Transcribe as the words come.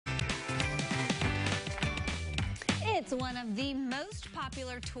It's one of the most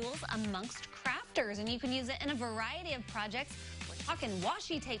popular tools amongst crafters, and you can use it in a variety of projects. We're talking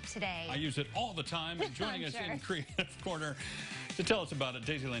washi tape today. I use it all the time. And joining us in Creative Corner to tell us about it,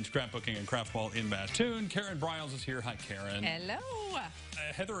 Daisy Lane Scrapbooking and Craft Wall in Mattoon. Karen Briles is here. Hi, Karen. Hello.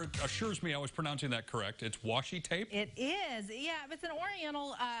 Heather assures me I was pronouncing that correct. It's washi tape? It is. Yeah, it's an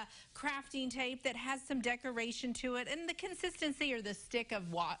oriental crafting tape that has some decoration to it and the consistency or the stick of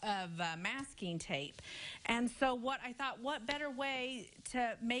masking tape. And so what better way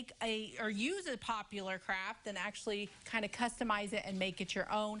to make or use a popular craft than actually kind of customize it and make it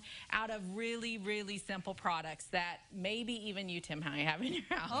your own out of really, really simple products that maybe even you, Tim, have in your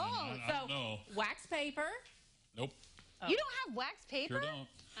house. Oh, I don't know. Wax paper. Nope. You don't have wax paper? Sure don't.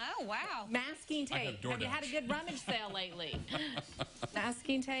 Oh, wow. Masking tape. Have you had a good rummage sale lately?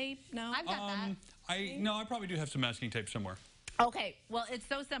 Masking tape? No? I've got that. I probably do have some masking tape somewhere. Okay, well, it's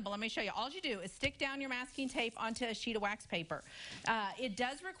so simple. Let me show you. All you do is stick down your masking tape onto a sheet of wax paper. It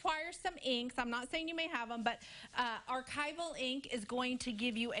does require some inks. I'm not saying you may have them, but archival ink is going to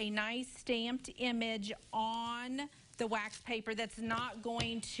give you a nice stamped image on the wax paper that's not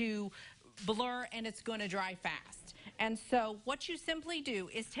going to blur and it's going to dry fast. And so what you simply do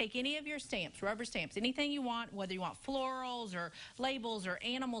is take any of your stamps, rubber stamps, anything you want, whether you want florals or labels or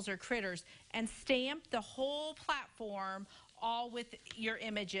animals or critters, and stamp the whole platform all with your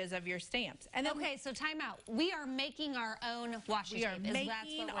images of your stamps. And then okay, so time out. We are making our own washi tape. We are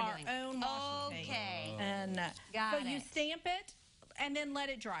making our own washi tape. Okay. And Got so you stamp it and then let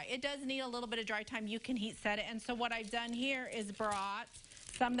it dry. It does need a little bit of dry time. You can heat set it. And so what I've done here is brought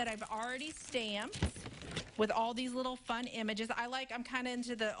some that I've already stamped with all these little fun images. I'm kind of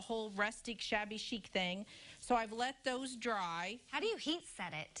into the whole rustic, shabby chic thing. So I've let those dry. How do you heat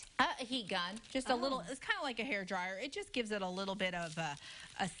set it? A heat gun, just a little, it's kind of like a hair dryer. It just gives it a little bit of a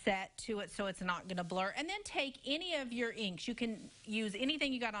set to it so it's not going to blur. And then take any of your inks. You can use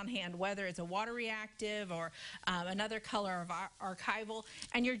anything you got on hand, whether it's a water reactive or another color of archival.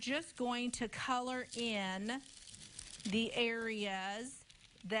 And you're just going to color in the areas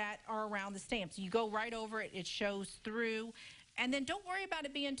that are around the stamps. You go right over it, it shows through. And then don't worry about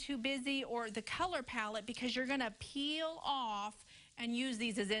it being too busy or the color palette, because you're gonna peel off and use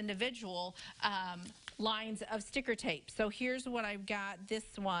these as individual lines of sticker tape. So here's what I've got. This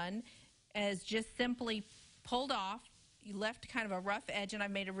one is just simply pulled off. You left kind of a rough edge, and I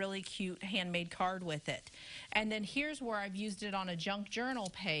made a really cute handmade card with it. And then here's where I've used it on a junk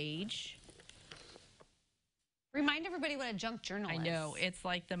journal page. Remind everybody what a junk journal is. I know, it's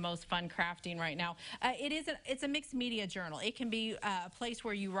like the most fun crafting right now. It's a mixed media journal. It can be a place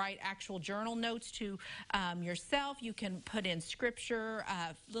where you write actual journal notes to yourself. You can put in scripture,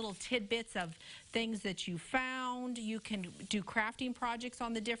 little tidbits of things that you found. You can do crafting projects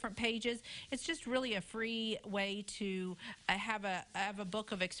on the different pages. It's just really a free way to have a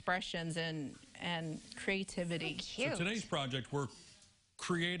book of expressions and creativity. So cute. So today's project, we're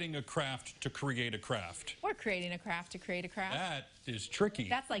creating a craft to create a craft. We're creating a craft to create a craft. That is tricky.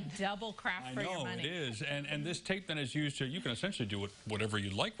 That's like double craft for your money. I know, it is. And this tape then is used to, you can essentially do whatever you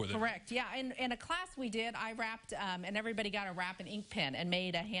like with it. Correct, yeah. In a class we did, I wrapped, and everybody got to wrap an ink pen and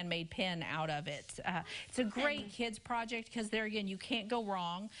made a handmade pen out of it. It's a great kids project because there again, you can't go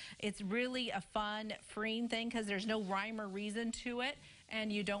wrong. It's really a fun, freeing thing because there's no rhyme or reason to it,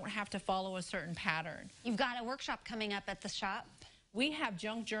 and you don't have to follow a certain pattern. You've got a workshop coming up at the shop. We have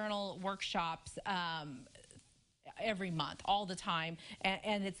junk journal workshops every month, all the time,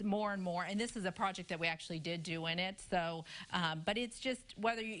 and it's more and more. And this is a project that we actually did do in it. So, but it's just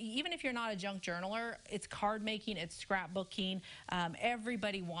even if you're not a junk journaler, it's card making, it's scrapbooking.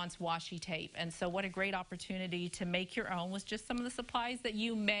 Everybody wants washi tape, and so what a great opportunity to make your own with just some of the supplies that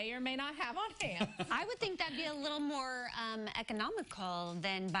you may or may not have on hand. I would think that'd be a little more economical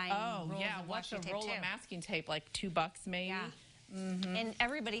than buying rolls of what's washi tape a roll of masking tape, like $2 maybe? Yeah. And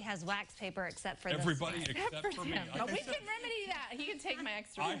everybody has wax paper except for everybody except for me. But we can remedy that. He can take my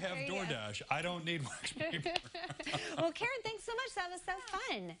extra. I have DoorDash. I don't need wax paper. Well, Karen, thanks so much. That was so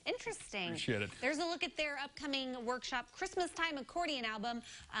fun. Interesting. Appreciate it. There's a look at their upcoming workshop, Christmas Time Accordion Album,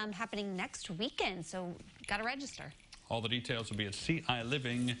 happening next weekend. So got to register. All the details will be at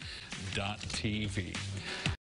ciliving.tv.